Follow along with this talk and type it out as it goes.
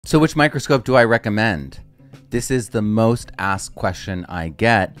So which microscope do I recommend? This is the most asked question I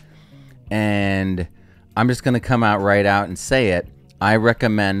get, and I'm just going to come out right out and say it. I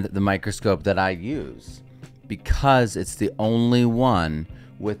recommend the microscope that I use because it's the only one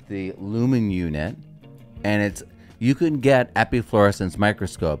with the lumen unit, and you can get epifluorescence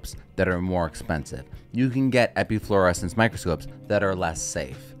microscopes that are more expensive. You can get epifluorescence microscopes that are less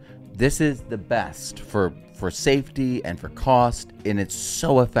safe. This is the best for safety and for cost, and it's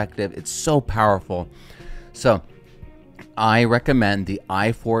so effective. It's so powerful. So I recommend the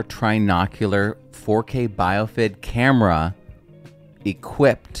i4 trinocular 4K biofid camera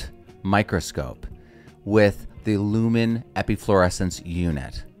equipped microscope with the lumen epifluorescence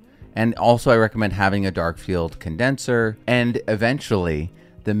unit. And also I recommend having a dark field condenser and eventually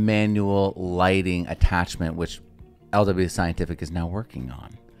the manual lighting attachment, which LW Scientific is now working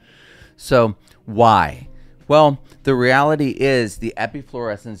on. So why? Well, the reality is the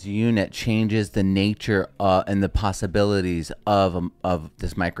epifluorescence unit changes the nature and the possibilities of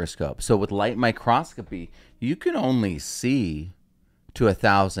this microscope. So with light microscopy, you can only see to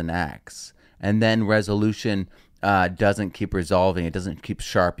 1000x, and then resolution doesn't keep resolving. It doesn't keep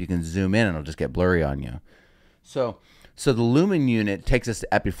sharp. You can zoom in and it'll just get blurry on you. So the lumen unit takes us to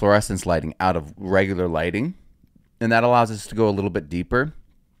epifluorescence lighting out of regular lighting, and that allows us to go a little bit deeper.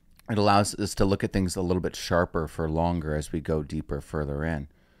 It allows us to look at things a little bit sharper for longer as we go deeper further in.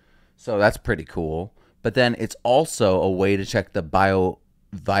 So that's pretty cool. But then it's also a way to check the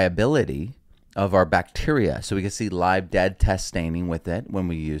bioviability of our bacteria. So we can see live dead test staining with it when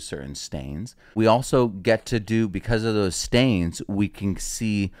we use certain stains. We also get to do, because of those stains, we can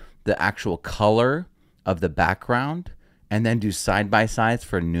see the actual color of the background and then do side-by-sides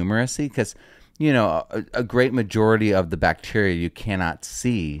for numeracy, because a great majority of the bacteria you cannot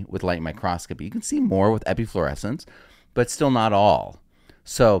see with light microscopy. You can see more with epifluorescence, but still not all.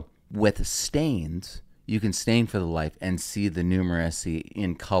 So with stains, you can stain for the life and see the numeracy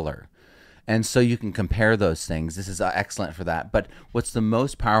in color. And so you can compare those things. This is excellent for that. But what's the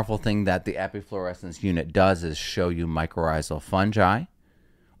most powerful thing that the epifluorescence unit does is show you mycorrhizal fungi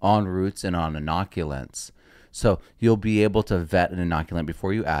on roots and on inoculants. So you'll be able to vet an inoculant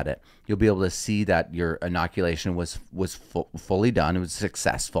before you add it. You'll be able to see that your inoculation was fully done. It was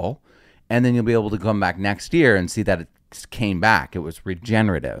successful. And then you'll be able to come back next year and see that it came back. It was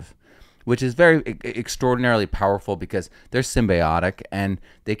regenerative, which is very extraordinarily powerful because they're symbiotic and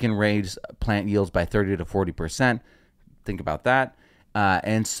they can raise plant yields by 30 to 40%. Think about that.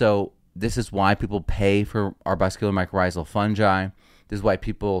 And so this is why people pay for arbuscular mycorrhizal fungi. This is why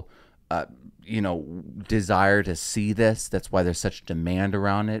people desire to see this. That's why there's such demand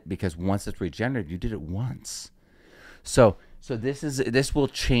around it, because once it's regenerative, you did it once. So this will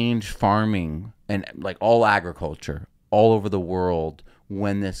change farming and like all agriculture all over the world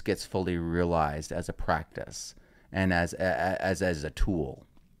when this gets fully realized as a practice and as a tool.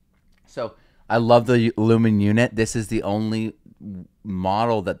 So I love the lumen unit. This is the only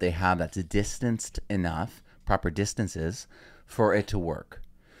model that they have that's distanced enough, proper distances, for it to work.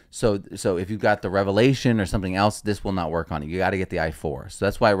 So if you've got the Revelation or something else, this will not work on it. You got to get the i4. So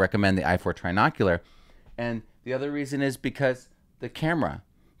that's why I recommend the i4 trinocular. And the other reason is because the camera,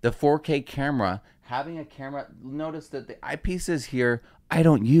 the 4K camera, having a camera, notice that the eyepieces here, I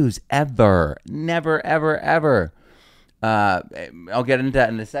don't use ever. Never, ever, ever. I'll get into that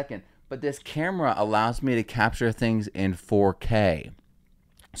in a second. But this camera allows me to capture things in 4K.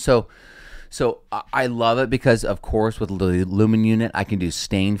 So I love it because, of course, with the lumen unit, I can do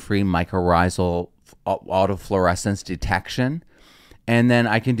stain-free mycorrhizal autofluorescence detection. And then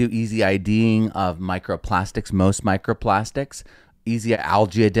I can do easy IDing of microplastics, most microplastics, easy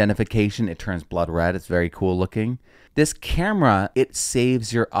algae identification. It turns blood red. It's very cool looking. This camera, it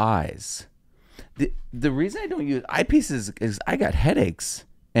saves your eyes. The reason I don't use eyepieces is I got headaches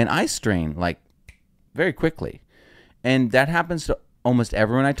and eye strain like very quickly. And that happens to almost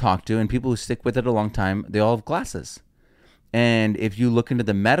everyone I talk to, and people who stick with it a long time, they all have glasses. And if you look into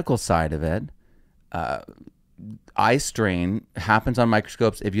the medical side of it, eye strain happens on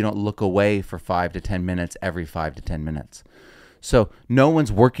microscopes if you don't look away for 5 to 10 minutes every 5 to 10 minutes. So no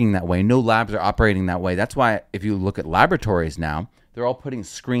one's working that way. No labs are operating that way. That's why if you look at laboratories now, they're all putting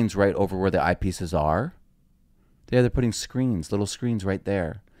screens right over where the eyepieces are. They're putting screens, little screens right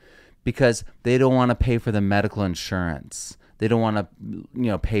there, because they don't want to pay for the medical insurance. They don't want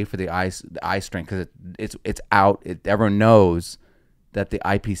to, pay for the eye strain because it's out. Everyone knows that the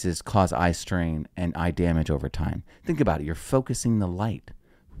eyepieces cause eye strain and eye damage over time. Think about it. You're focusing the light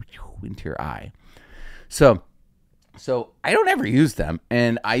into your eye. So I don't ever use them,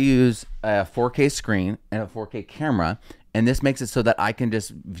 and I use a 4K screen and a 4K camera, And this makes it so that I can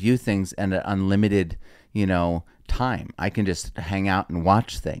just view things at an unlimited, time. I can just hang out and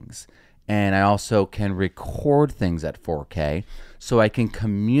watch things. And I also can record things at 4K so I can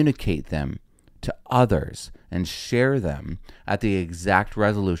communicate them to others and share them at the exact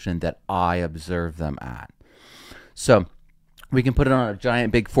resolution that I observe them at. So we can put it on a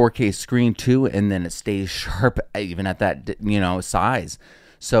giant big 4K screen too, and then it stays sharp even at that, size.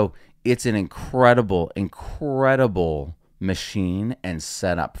 So it's an incredible machine and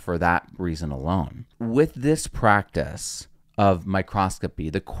setup for that reason alone. With this practice of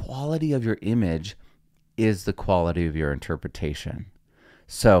microscopy, the quality of your image is the quality of your interpretation.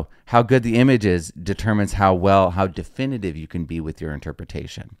 So how good the image is determines how definitive you can be with your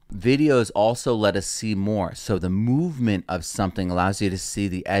interpretation. Videos also let us see more. So the movement of something allows you to see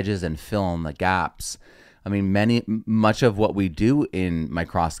the edges and fill in the gaps. I mean, much of what we do in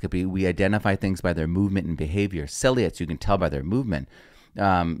microscopy, we identify things by their movement and behavior. Ciliates, you can tell by their movement.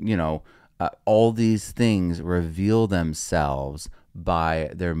 All these things reveal themselves by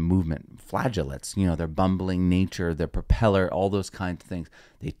their movement. Flagellates, their bumbling nature, their propeller, all those kinds of things.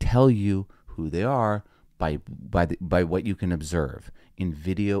 They tell you who they are by what you can observe in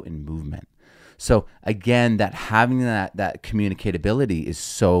video and movement. So again, having that communicatability is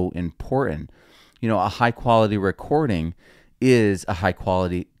so important. A high quality recording is a high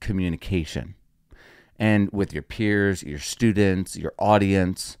quality communication. And with your peers, your students, your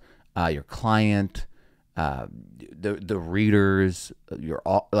audience, your client, the readers,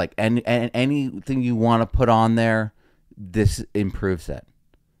 anything you want to put on there, this improves it.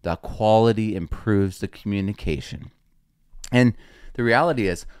 The quality improves the communication. And the reality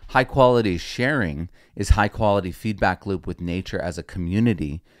is high quality sharing is high quality feedback loop with nature as a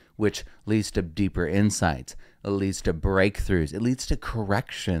community, which leads to deeper insights. It leads to breakthroughs. It leads to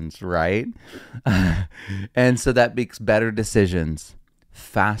corrections, right? And so that makes better decisions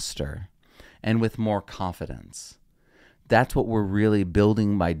faster and with more confidence. That's what we're really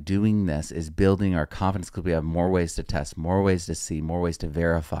building by doing this, is building our confidence, because we have more ways to test, more ways to see, more ways to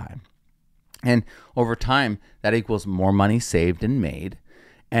verify. And over time, that equals more money saved and made.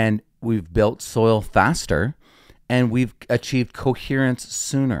 And we've built soil faster, and we've achieved coherence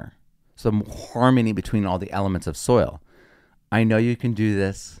sooner. So harmony between all the elements of soil. I know you can do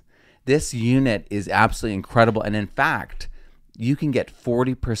this. This unit is absolutely incredible. And in fact, you can get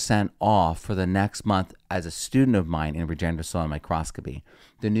 40% off for the next month as a student of mine in regenerative soil microscopy.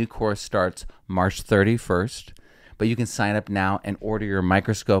 The new course starts March 31st, but you can sign up now and order your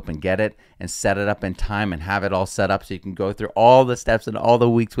microscope and get it and set it up in time and have it all set up so you can go through all the steps and all the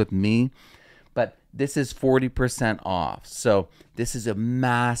weeks with me. But this is 40% off. So this is a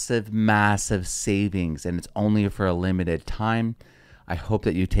massive, massive savings, and it's only for a limited time. I hope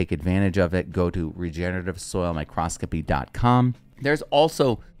that you take advantage of it. Go to regenerativesoilmicroscopy.com. There's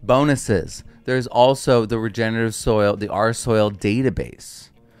also bonuses. There's also the regenerative soil, the R soil database.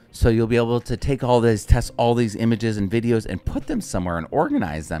 So you'll be able to take all these, test all these images and videos and put them somewhere and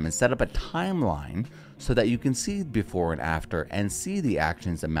organize them and set up a timeline so that you can see before and after and see the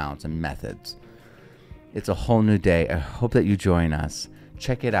actions, amounts, and methods. It's a whole new day. I hope that you join us.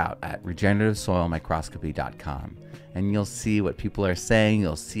 Check it out at regenerativesoilmicroscopy.com. And you'll see what people are saying.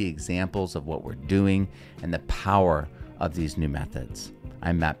 You'll see examples of what we're doing and the power of these new methods.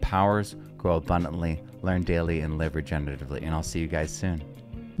 I'm Matt Powers. Grow abundantly, learn daily, and live regeneratively. And I'll see you guys soon.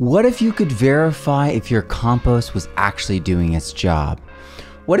 What if you could verify if your compost was actually doing its job?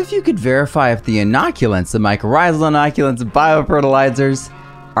 What if you could verify if the inoculants, the mycorrhizal inoculants, and biofertilizers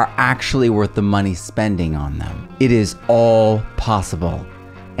are actually worth the money spending on them? It is all possible.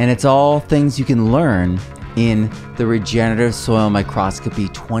 And it's all things you can learn in the Regenerative Soil Microscopy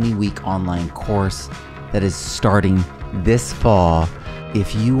 20-week online course that is starting this fall.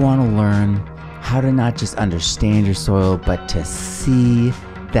 If you want to learn how to not just understand your soil, but to see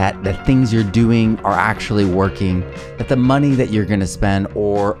that the things you're doing are actually working, that the money that you're going to spend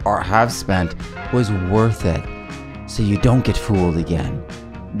or have spent was worth it, so you don't get fooled again.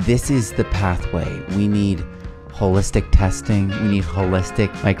 This is the pathway. We need holistic testing, we need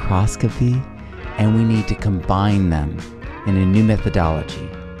holistic microscopy, and we need to combine them in a new methodology,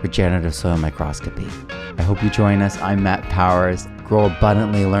 regenerative soil microscopy. I hope you join us. I'm Matt Powers. Grow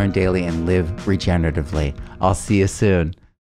abundantly, learn daily, and live regeneratively. I'll see you soon.